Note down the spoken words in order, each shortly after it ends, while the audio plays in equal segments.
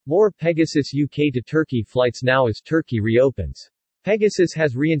More Pegasus UK to Turkey flights now as Turkey reopens. Pegasus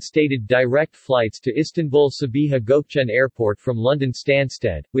has reinstated direct flights to Istanbul Sabiha Gökçen Airport from London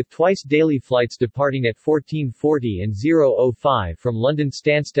Stansted, with twice-daily flights departing at 14:40 and 0:05 from London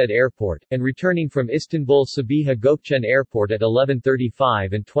Stansted Airport, and returning from Istanbul Sabiha Gökçen Airport at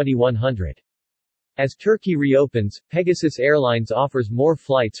 11:35 and 2100. As Turkey reopens, Pegasus Airlines offers more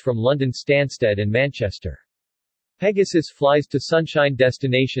flights from London Stansted and Manchester. Pegasus flies to sunshine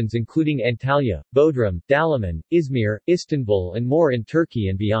destinations including Antalya, Bodrum, Dalaman, Izmir, Istanbul and more in Turkey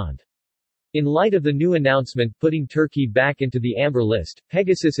and beyond. In light of the new announcement putting Turkey back into the amber list,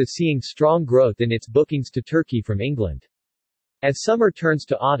 Pegasus is seeing strong growth in its bookings to Turkey from England. As summer turns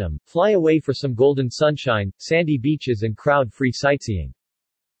to autumn, fly away for some golden sunshine, sandy beaches and crowd-free sightseeing.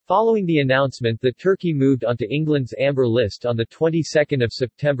 Following the announcement that Turkey moved onto England's amber list on the 22nd of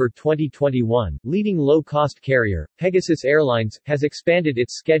September 2021, leading low-cost carrier, Pegasus Airlines, has expanded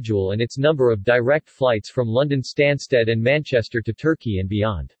its schedule and its number of direct flights from London Stansted and Manchester to Turkey and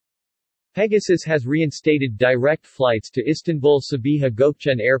beyond. Pegasus has reinstated direct flights to Istanbul Sabiha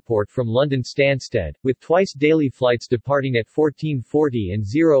Gökçen Airport from London Stansted, with twice-daily flights departing at 14:40 and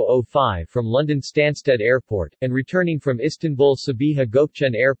 0:05 from London Stansted Airport, and returning from Istanbul Sabiha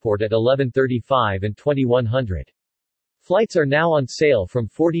Gökçen Airport at 11:35 and 2100. Flights are now on sale from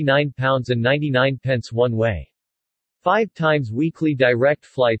 £49.99 one way. 5 times weekly direct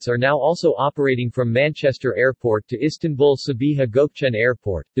flights are now also operating from Manchester Airport to Istanbul Sabiha Gökçen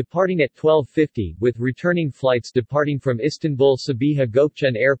Airport, departing at 12:50, with returning flights departing from Istanbul Sabiha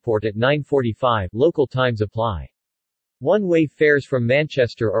Gökçen Airport at 9:45. Local times apply. One-way fares from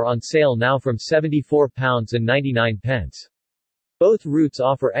Manchester are on sale now from £74.99. Both routes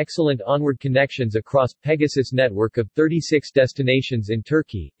offer excellent onward connections across Pegasus' network of 36 destinations in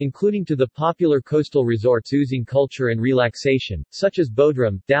Turkey, including to the popular coastal resorts oozing culture and relaxation, such as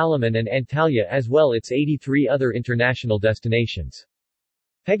Bodrum, Dalaman and Antalya, as well as its 83 other international destinations.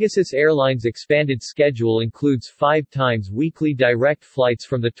 Pegasus Airlines' expanded schedule includes 5 times weekly direct flights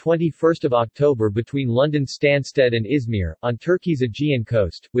from the 21st of October between London Stansted and Izmir, on Turkey's Aegean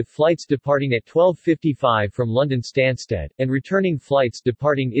coast, with flights departing at 12:55 from London Stansted, and returning flights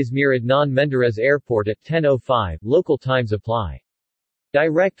departing Izmir Adnan Menderes Airport at 10:05. Local times apply.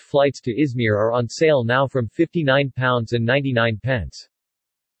 Direct flights to Izmir are on sale now from £59.99.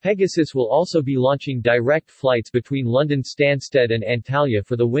 Pegasus will also be launching direct flights between London Stansted and Antalya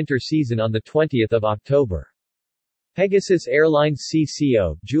for the winter season on 20 October. Pegasus Airlines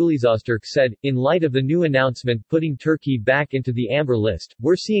CCO, Julie Zosturk said, "In light of the new announcement putting Turkey back into the amber list,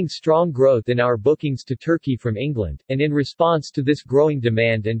 we're seeing strong growth in our bookings to Turkey from England, and in response to this growing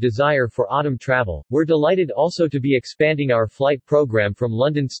demand and desire for autumn travel, we're delighted also to be expanding our flight program from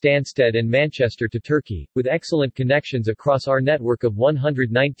London Stansted and Manchester to Turkey, with excellent connections across our network of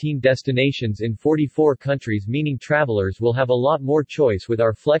 119 destinations in 44 countries, meaning travelers will have a lot more choice with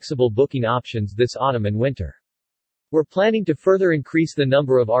our flexible booking options this autumn and winter. We're planning to further increase the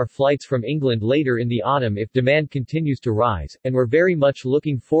number of our flights from England later in the autumn if demand continues to rise, and we're very much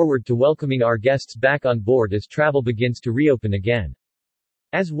looking forward to welcoming our guests back on board as travel begins to reopen again."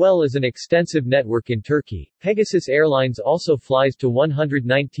 As well as an extensive network in Turkey, Pegasus Airlines also flies to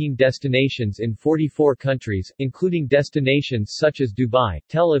 119 destinations in 44 countries, including destinations such as Dubai,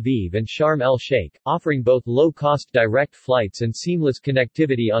 Tel Aviv and Sharm el-Sheikh, offering both low-cost direct flights and seamless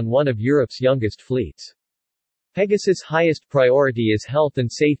connectivity on one of Europe's youngest fleets. Pegasus' highest priority is health and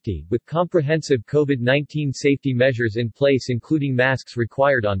safety, with comprehensive COVID-19 safety measures in place including masks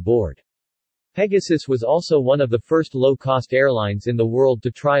required on board. Pegasus was also one of the first low-cost airlines in the world to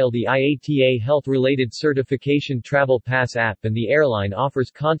trial the IATA health-related certification Travel Pass app, and the airline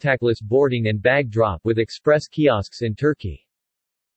offers contactless boarding and bag drop with express kiosks in Turkey.